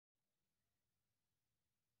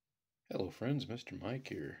Hello, friends. Mr. Mike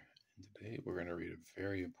here, and today we're going to read a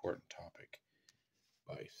very important topic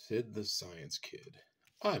by Sid the Science Kid.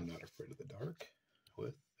 I'm Not Afraid of the Dark,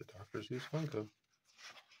 with the Dr. Seuss Funko.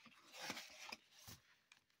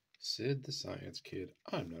 Sid the Science Kid,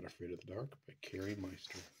 I'm Not Afraid of the Dark, by Carrie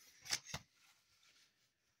Meister.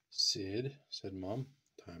 Sid, said Mom,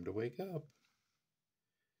 time to wake up.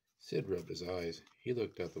 Sid rubbed his eyes. He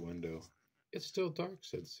looked out the window. It's still dark,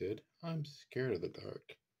 said Sid. I'm scared of the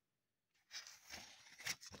dark.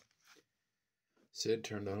 Sid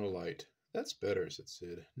turned on a light. That's better, said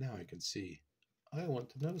Sid. Now I can see. I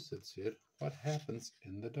want to know, said Sid, what happens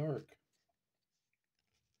in the dark.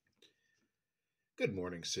 Good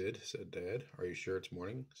morning, Sid, said Dad. Are you sure it's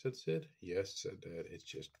morning, said Sid. Yes, said Dad. It's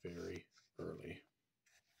just very early.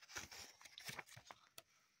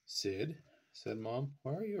 Sid, said Mom,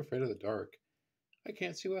 why are you afraid of the dark? I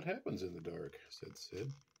can't see what happens in the dark, said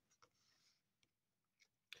Sid.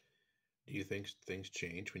 Do you think things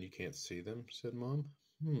change when you can't see them, said Mom.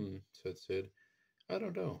 Said Sid. I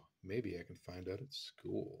don't know. Maybe I can find out at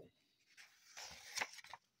school.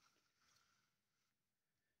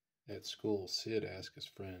 At school, Sid asked his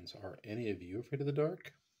friends, Are any of you afraid of the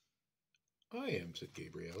dark? I am, said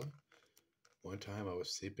Gabriella. One time I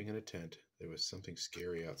was sleeping in a tent. There was something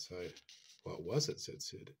scary outside. What was it, said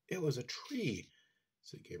Sid. It was a tree,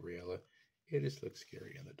 said Gabriella. It just looked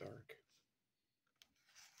scary in the dark.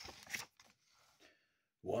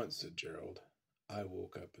 Once, said Gerald, I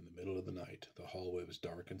woke up in the middle of the night. The hallway was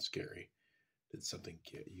dark and scary. Did something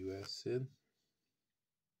get you? Asked Sid.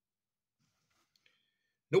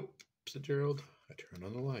 Nope, said Gerald. I turned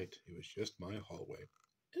on the light. It was just my hallway.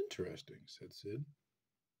 Interesting, said Sid.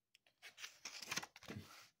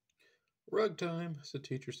 Rug time, said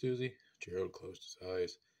Teacher Susie. Gerald closed his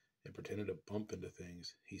eyes and pretended to bump into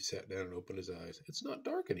things. He sat down and opened his eyes. It's not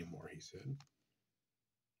dark anymore, he said.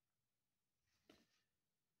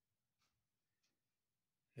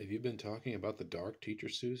 Have you been talking about the dark, Teacher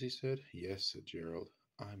Susie said. Yes, said Gerald.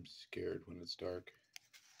 I'm scared when it's dark.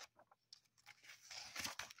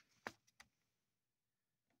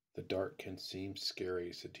 The dark can seem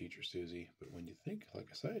scary, said Teacher Susie, but when you think like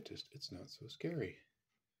a scientist, it's not so scary.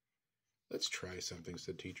 Let's try something,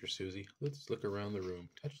 said Teacher Susie. Let's look around the room.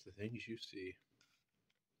 Touch the things you see.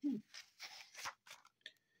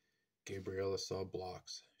 Gabriella saw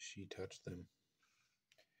blocks. She touched them.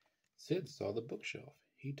 Sid saw the bookshelf.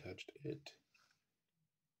 He touched it.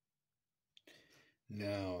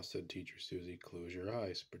 Now, said Teacher Susie, close your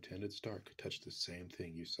eyes. Pretend it's dark. Touch the same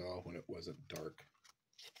thing you saw when it wasn't dark.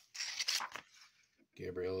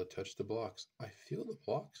 Gabriella touched the blocks. I feel the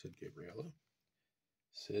block, said Gabriella.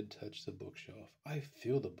 Sid touched the bookshelf. I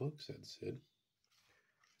feel the book, said Sid.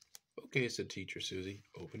 Okay, said Teacher Susie.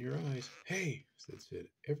 Open your eyes. Hey, said Sid.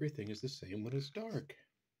 Everything is the same when it's dark.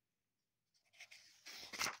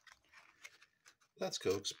 Let's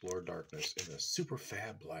go explore darkness in a super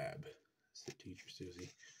fab lab, said Teacher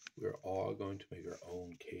Susie. We're all going to make our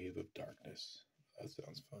own cave of darkness. That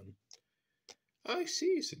sounds fun. I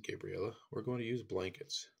see, said Gabriella. We're going to use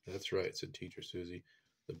blankets. That's right, said Teacher Susie.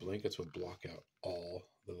 The blankets will block out all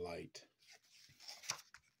the light.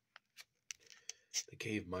 The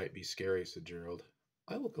cave might be scary, said Gerald.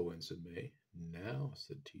 I will go in, said May. Now,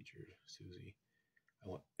 said Teacher Susie, I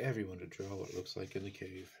want everyone to draw what it looks like in the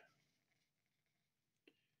cave.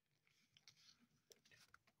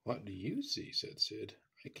 What do you see, said Sid.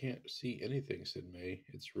 I can't see anything, said May.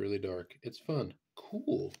 It's really dark. It's fun.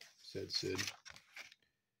 Cool, said Sid.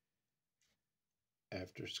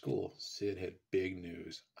 After school, Sid had big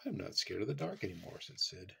news. I'm not scared of the dark anymore, said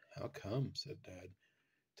Sid. How come, said Dad.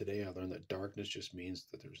 Today I learned that darkness just means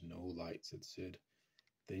that there's no light, said Sid.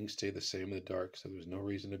 Things stay the same in the dark, so there's no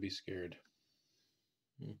reason to be scared.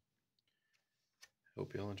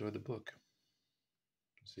 Hope you all enjoyed the book.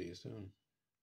 See you soon.